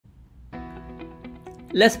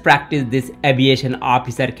let's practice this aviation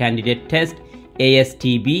officer candidate test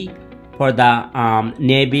ASTB for the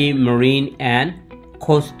Navy, Marine and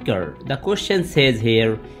Coast Guard. The question says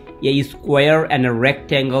here, a square and a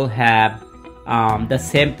rectangle have the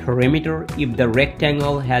same perimeter if the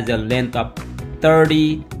rectangle has a length of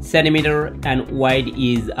 30 centimeter and wide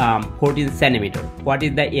is 14 centimeter. What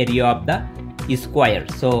is the area of the square?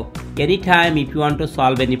 So anytime if you want to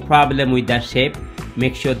solve any problem with that shape,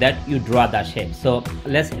 make sure that you draw the shape. So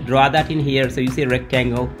let's draw that in here. So you see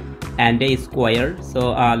rectangle and a square.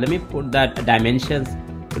 So let me put that dimensions.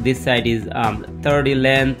 So this side is 30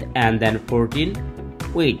 length and then 14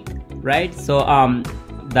 width, right? So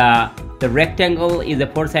the rectangle is a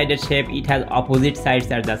four-sided shape. It has opposite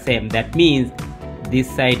sides are the same. That means this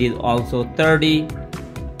side is also 30,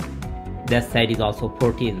 that side is also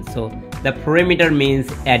 14. So the perimeter means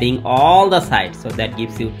adding all the sides. So that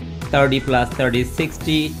gives you 30 plus 30 is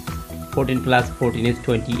 60, 14 plus 14 is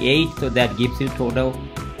 28. So that gives you total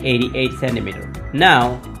 88 centimeter.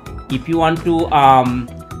 Now if you want to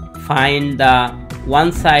find the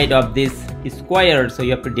one side of this square, so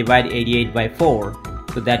you have to divide 88 by 4.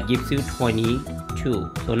 So that gives you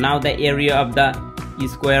 22. So now the area of the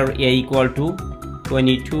square A equal to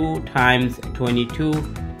 22 times 22.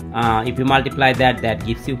 If you multiply that, that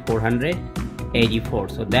gives you 484.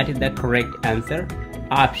 So that is the correct answer,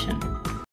 option.